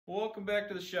Welcome back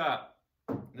to the shop.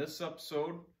 In this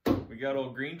episode, we got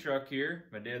old green truck here.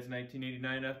 My dad's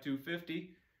 1989 F250.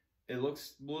 It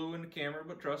looks blue in the camera,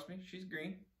 but trust me, she's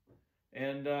green.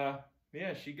 And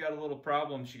yeah, she got a little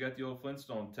problem. She got the old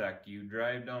Flintstone tech. You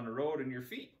drive down the road and your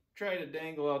feet try to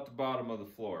dangle out the bottom of the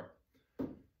floor.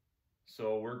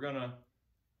 So we're gonna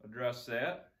address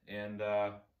that, and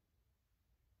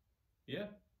yeah,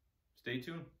 stay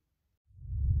tuned.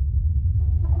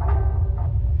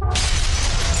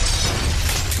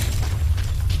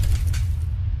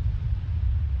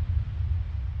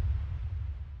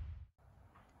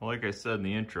 Well, like I said in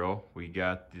the intro, we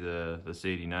got this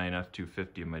 89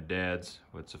 F250 of my dad's,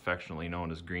 what's affectionately known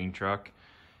as green truck.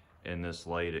 In this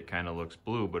light, it kind of looks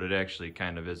blue, but it actually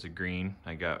kind of is a green.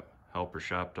 I got helper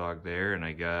shop dog there, and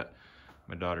I got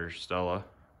my daughter Stella.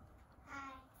 Hi.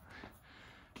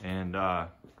 And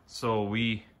so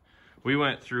we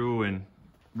went through and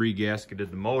re-gasketed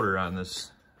the motor on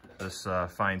this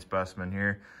fine specimen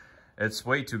here. It's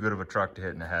way too good of a truck to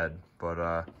hit in the head,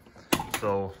 but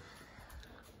so.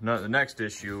 Now, the next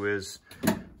issue is,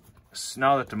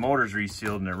 now that the motor's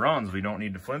resealed and it runs, we don't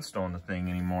need to Flintstone the thing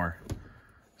anymore.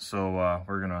 So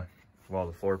we're gonna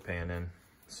weld the floor pan in.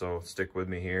 So stick with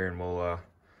me here and we'll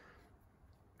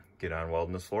get on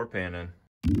welding this floor pan in.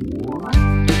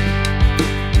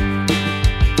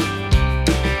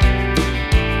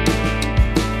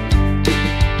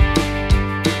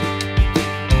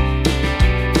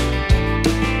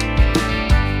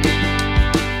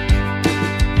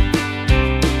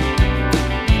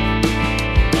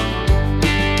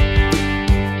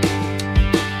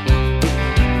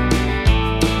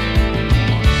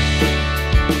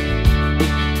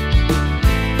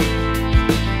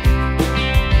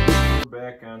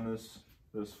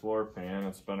 This floor pan,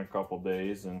 it's been a couple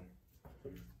days and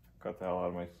cut the hell out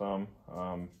of my thumb.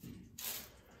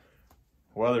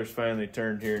 Weather's finally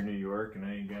turned here in New York and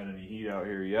I ain't got any heat out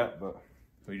here yet, but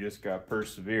we just got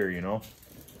persevere, you know.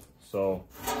 So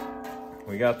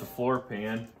we got the floor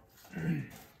pan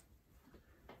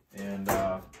and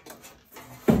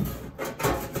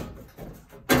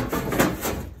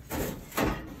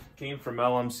came from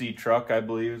LMC Truck, I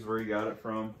believe is where he got it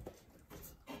from.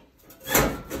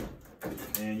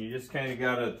 And you just kind of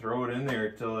got to throw it in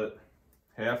there till it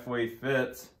halfway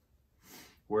fits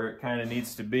where it kind of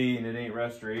needs to be, and it ain't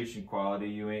restoration quality.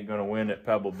 You ain't going to win at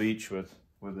Pebble Beach with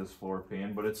this floor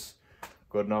pan, but it's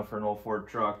good enough for an old Ford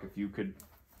truck. If you could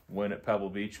win at Pebble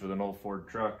Beach with an old Ford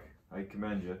truck, I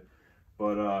commend you.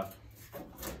 But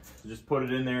just put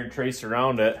it in there and trace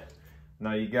around it.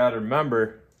 Now you got to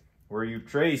remember, where you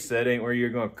trace, that ain't where you're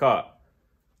going to cut.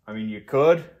 I mean, you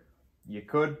could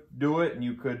do it, and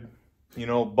you could, you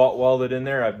know, butt weld it in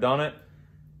there. I've done it.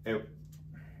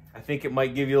 I think it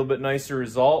might give you a little bit nicer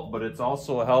result, but it's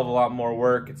also a hell of a lot more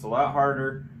work. It's a lot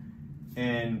harder,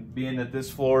 and being that this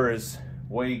floor is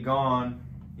way gone,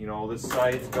 you know, this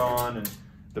side's gone and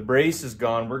the brace is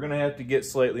gone, we're gonna have to get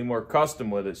slightly more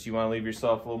custom with it. So you wanna leave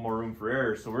yourself a little more room for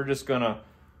error. So we're just gonna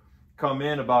come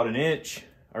in about an inch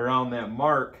around that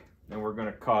mark and we're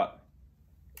gonna cut.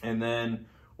 And then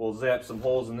we'll zap some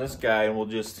holes in this guy and we'll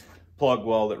just plug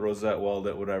weld it, rosette weld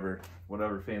it,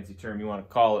 whatever fancy term you want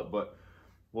to call it, but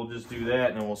we'll just do that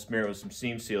and then we'll smear it with some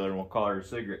seam sealer and we'll call her a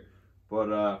cigarette.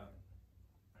 But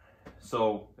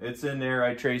so it's in there,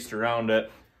 I traced around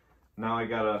it. Now I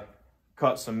gotta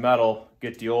cut some metal,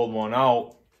 get the old one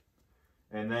out,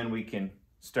 and then we can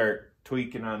start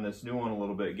tweaking on this new one a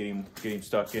little bit, get him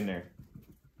stuck in there.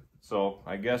 So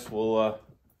I guess we'll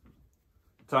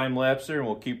time lapse her and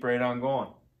we'll keep right on going.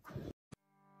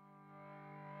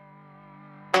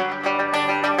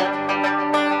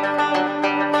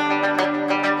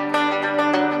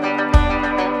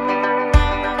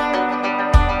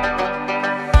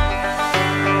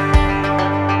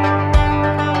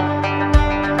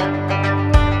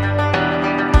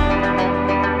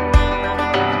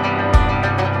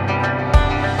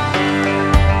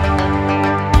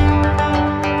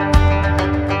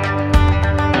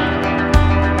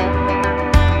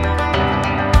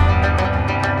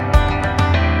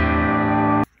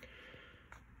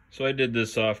 So I did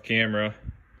this off camera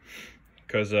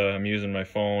because I'm using my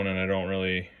phone and I don't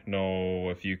really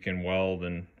know if you can weld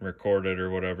and record it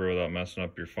or whatever without messing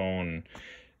up your phone. And,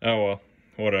 oh well,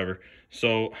 whatever.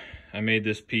 So I made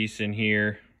this piece in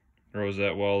here,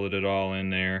 rosette welded it all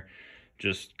in there,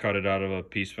 just cut it out of a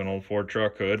piece of an old Ford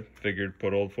truck hood. Figured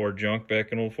put old Ford junk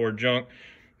back in old Ford junk.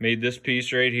 Made this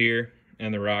piece right here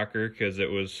and the rocker because it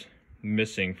was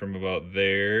missing from about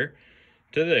there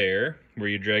to there where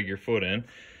you drag your foot in.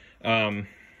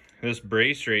 This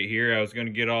brace right here, I was going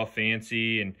to get all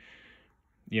fancy and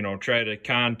you know, try to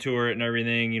contour it and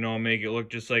everything, you know, make it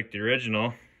look just like the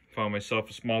original. Found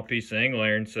myself a small piece of angle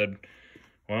iron, said,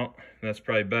 well, that's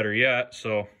probably better yet.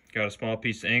 So got a small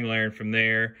piece of angle iron from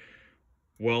there,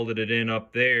 welded it in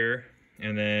up there,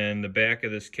 and then the back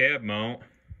of this cab mount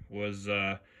was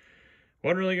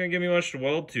wasn't really gonna give me much to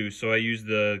weld to, so I used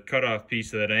the cutoff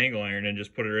piece of that angle iron and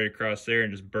just put it right across there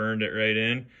and just burned it right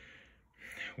in.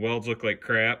 Welds look like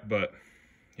crap, but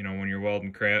you know, when you're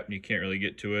welding crap, you can't really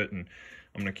get to it, and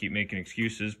I'm gonna keep making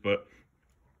excuses. But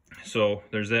so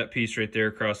there's that piece right there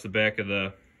across the back of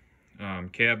the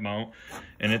cab mount,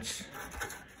 and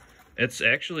it's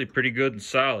actually pretty good and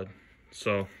solid.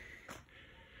 So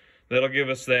that'll give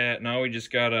us that. Now we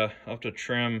just gotta, I'll have to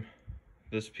trim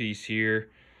this piece here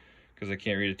because I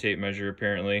can't read a tape measure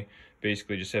apparently.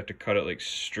 Basically just have to cut it like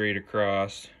straight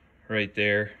across right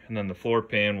there, and then the floor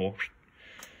pan will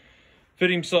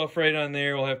fit himself right on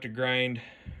there. We'll have to grind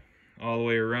all the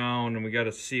way around, and we got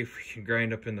to see if we can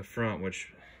grind up in the front,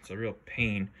 which it's a real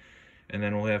pain. And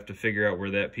then we'll have to figure out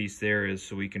where that piece there is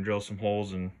so we can drill some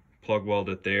holes and plug weld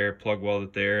it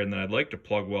there, and then I'd like to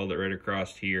plug weld it right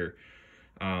across here.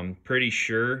 Pretty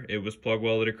sure it was plug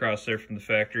welded across there from the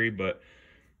factory, but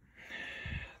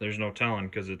there's no telling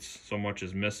because it's so much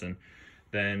is missing.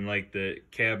 Then like the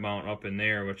cab mount up in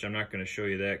there, which I'm not going to show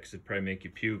you that because it'd probably make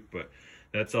you puke, but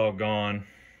that's all gone.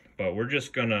 But we're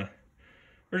just gonna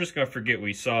forget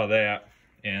we saw that.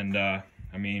 And I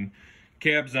mean,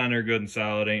 cab's on there good and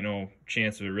solid, ain't no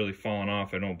chance of it really falling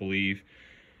off, I don't believe.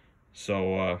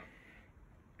 So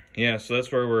yeah, so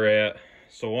that's where we're at.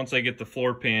 So once I get the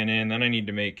floor pan in, then I need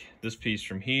to make this piece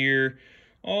from here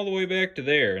all the way back to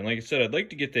there. And like I said, I'd like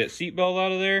to get that seat belt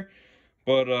out of there,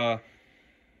 but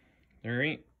there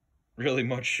ain't really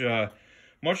much to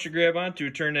grab onto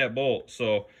to turn that bolt.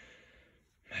 So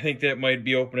I think that might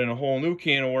be opening a whole new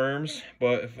can of worms,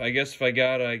 but I guess if I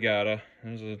gotta, I gotta.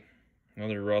 There's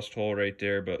another rust hole right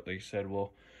there, but like I said,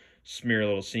 we'll smear a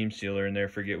little seam sealer in there,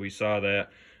 forget we saw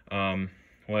that.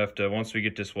 We'll have to, once we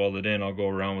get this welded in, I'll go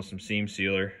around with some seam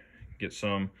sealer, get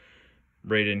some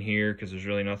right in here because there's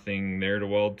really nothing there to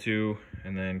weld to,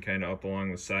 and then kind of up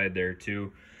along the side there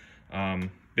too.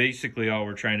 Basically all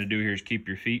we're trying to do here is keep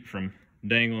your feet from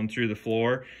dangling through the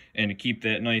floor and to keep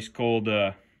that nice cold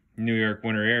New York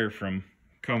winter air from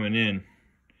coming in.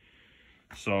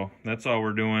 So that's all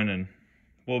we're doing, and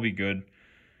we'll be good.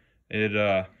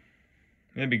 It'd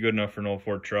be good enough for an old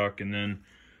Ford truck, and then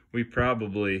we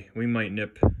might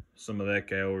nip some of that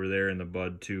guy over there in the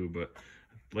bud too, but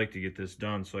I'd like to get this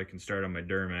done so I can start on my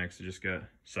Duramax. I just got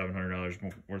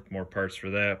 $700 worth more parts for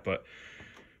that. But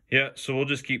yeah, so we'll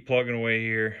just keep plugging away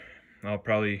here. I'll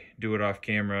probably do it off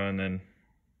camera and then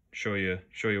show you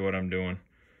what I'm doing.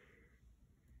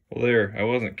 Well, there, I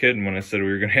wasn't kidding when I said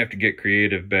we were gonna have to get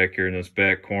creative back here in this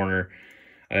back corner.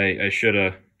 I should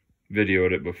have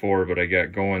videoed it before, but I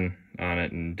got going on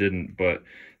it and didn't. But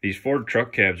these Ford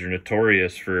truck cabs are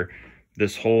notorious for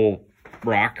this whole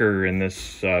rocker and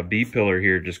this B-pillar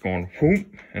here just going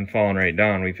whoop and falling right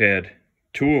down. We've had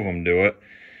 2 of them do it,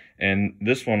 and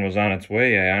this one was on its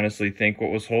way. I honestly think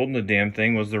what was holding the damn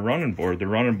thing was the running board. The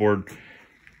running board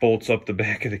bolts up the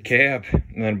back of the cab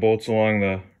and then bolts along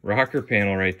the rocker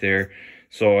panel right there.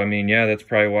 So I mean, yeah, that's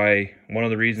probably why, one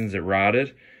of the reasons it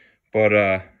rotted. But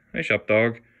nice up,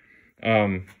 dog.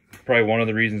 Probably one of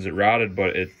the reasons it rotted,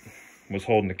 but it was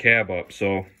holding the cab up.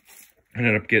 So I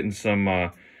ended up getting some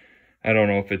I don't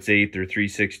know if it's 1/8 or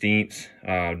 3/16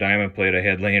 diamond plate I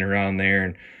had laying around there,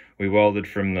 and we welded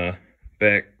from the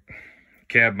back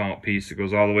cab mount piece that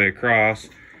goes all the way across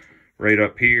right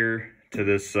up here to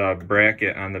this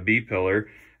bracket on the B pillar,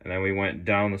 and then we went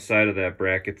down the side of that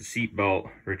bracket. The seat belt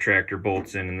retractor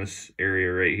bolts in this area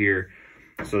right here.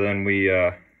 So then we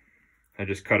I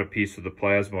just cut a piece of the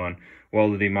plasma and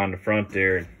welded him on the front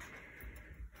there, and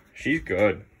she's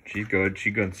good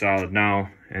and solid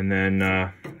now. And then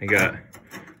I got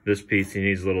this piece, he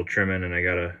needs a little trimming, and I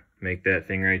gotta make that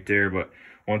thing right there. But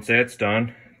once that's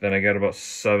done, then I got about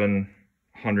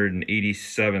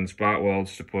 787 spot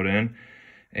welds to put in,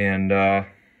 and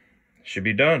should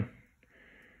be done.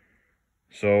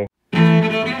 So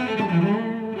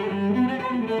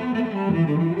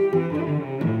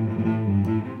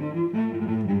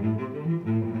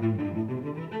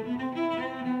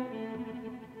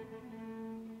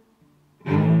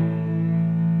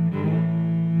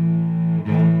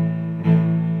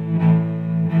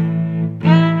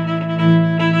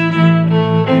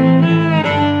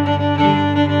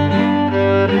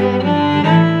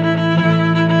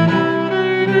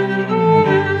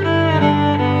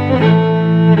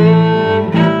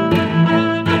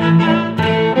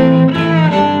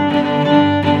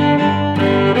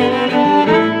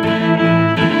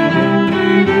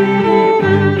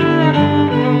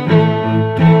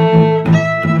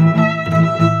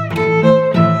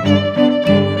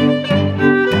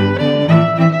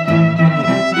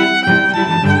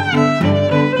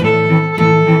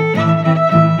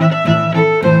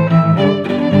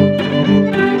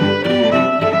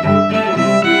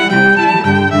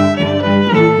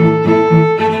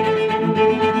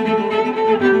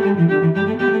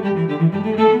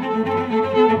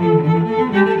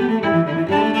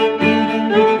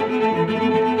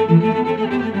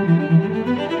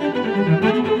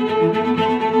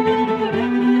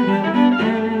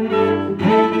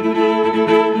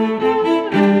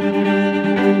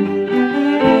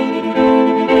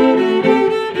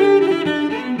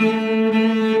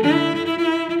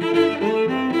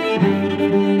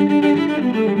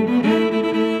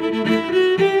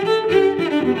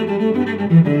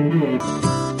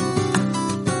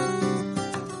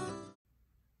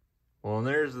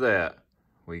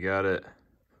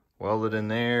welded in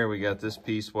there. We got this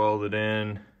piece welded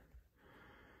in.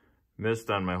 Missed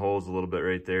on my holes a little bit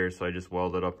right there, so I just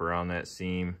welded up around that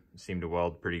seam. It seemed to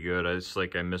weld pretty good.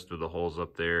 I missed with the holes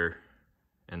up there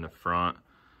in the front,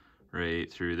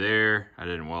 right through there. I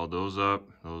didn't weld those up.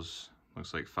 Those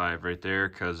looks like 5 right there,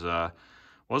 because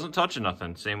wasn't touching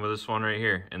nothing. Same with this one right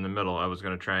here in the middle. I was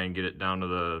gonna try and get it down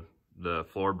to the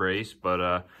floor brace, but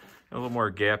a little more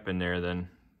gap in there than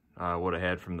what I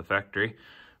had from the factory.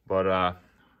 But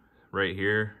right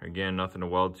here, again, nothing to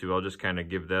weld to. I'll just kind of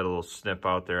give that a little snip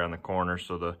out there on the corner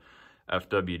so the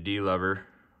FWD lever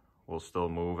will still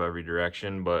move every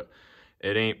direction. But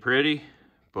it ain't pretty,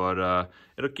 but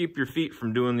it'll keep your feet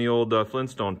from doing the old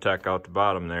Flintstone tech out the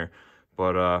bottom there.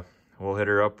 But we'll hit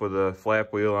her up with a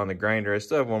flap wheel on the grinder. I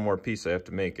still have one more piece I have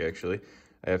to make, actually.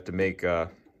 I have to make a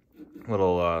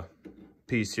little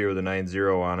piece here with a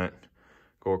 9-0 on it.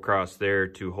 Go across there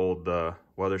to hold the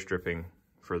weather stripping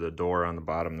for the door on the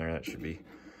bottom there. That should be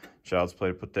child's play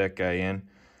to put that guy in.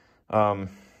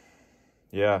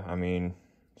 Yeah, I mean,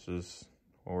 this is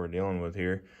what we're dealing with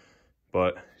here.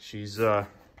 But she's better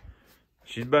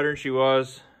than she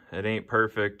was. It ain't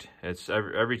perfect. It's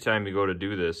every time you go to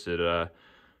do this, it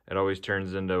always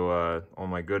turns into oh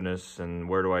my goodness, and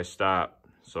where do I stop?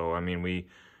 So I mean, we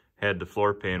had the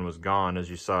floor pan was gone, as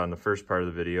you saw in the first part of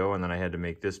the video, and then I had to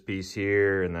make this piece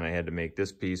here, and then I had to make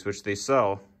this piece, which they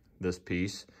sell this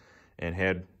piece, and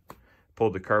had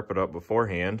pulled the carpet up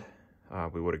beforehand.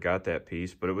 We would have got that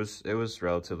piece, but it was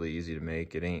relatively easy to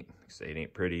make. It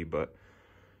ain't pretty, but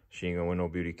she ain't gonna win no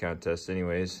beauty contest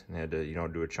anyways. And had to, you know,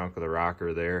 do a chunk of the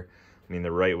rocker there. I mean,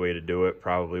 the right way to do it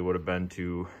probably would have been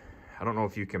to, I don't know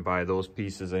if you can buy those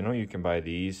pieces. I know you can buy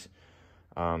these,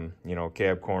 you know,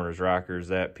 cab corners, rockers,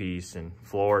 that piece, and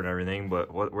floor and everything,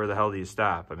 but where the hell do you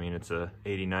stop? I mean, it's a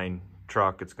 89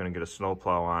 truck. It's gonna get a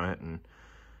snowplow on it, and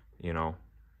you know,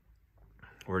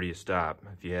 where do you stop?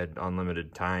 If you had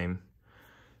unlimited time,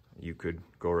 you could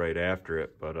go right after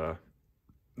it, but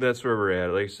that's where we're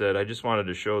at. Like I said, I just wanted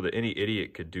to show that any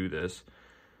idiot could do this.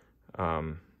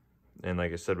 And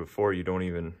like I said before, you don't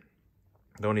even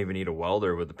need a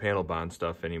welder with the panel bond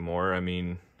stuff anymore. I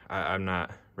mean, I'm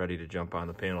not ready to jump on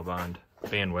the panel bond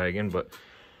bandwagon, but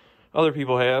other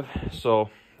people have. So,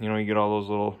 you know, you get all those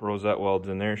little rosette welds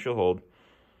in there, she'll hold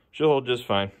just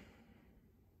fine.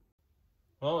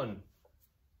 Well, and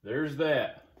there's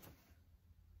that.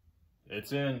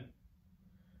 It's in.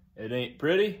 It ain't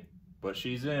pretty, but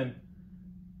she's in.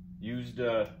 Used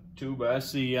a tube of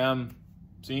SCM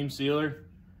seam sealer,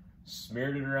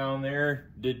 smeared it around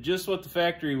there, did just what the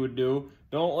factory would do.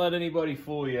 Don't let anybody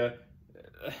fool you.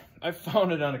 I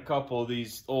found it on a couple of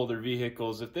these older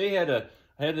vehicles. If they had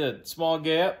a small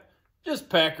gap, just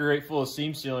pack her right full of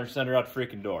seam sealer and send her out the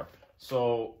freaking door.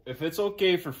 So if it's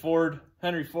okay for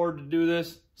Henry Ford to do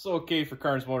this, it's okay for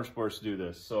Carnes Motorsports to do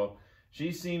this. So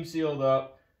she seam sealed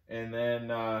up, and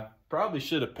then probably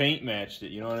should have paint matched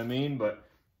it, you know what I mean? But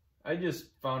I just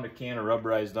found a can of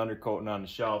rubberized undercoating on the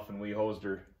shelf, and we hosed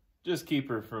her. Just keep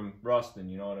her from rusting,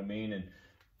 you know what I mean? And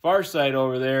far side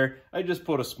over there, I just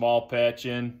put a small patch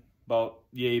in, about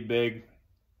yay big.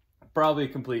 Probably a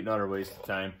complete and utter waste of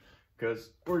time,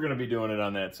 because we're going to be doing it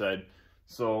on that side.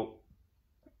 So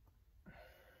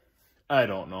I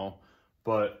don't know,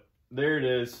 but there it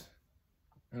is.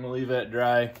 I'm going to leave that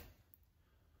dry,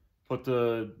 put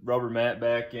the rubber mat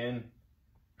back in,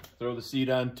 throw the seat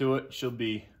onto it. She'll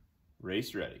be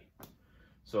race ready.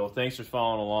 So thanks for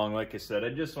following along. Like I said, I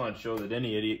just want to show that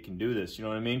any idiot can do this. You know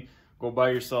what I mean? Go buy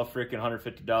yourself freaking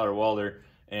 $150 welder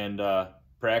and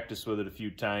practice with it a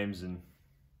few times, and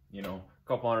you know, a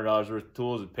couple $100 worth of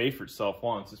tools would pay for itself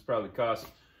once. This probably costs,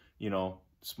 you know,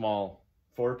 small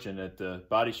fortune at the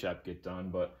body shop get done,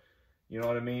 but you know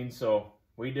what I mean? So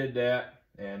we did that,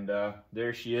 and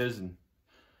there she is. And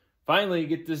finally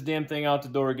get this damn thing out the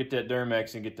door, get that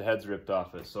Duramax, and get the heads ripped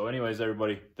off it. So anyways,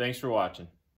 everybody, thanks for watching.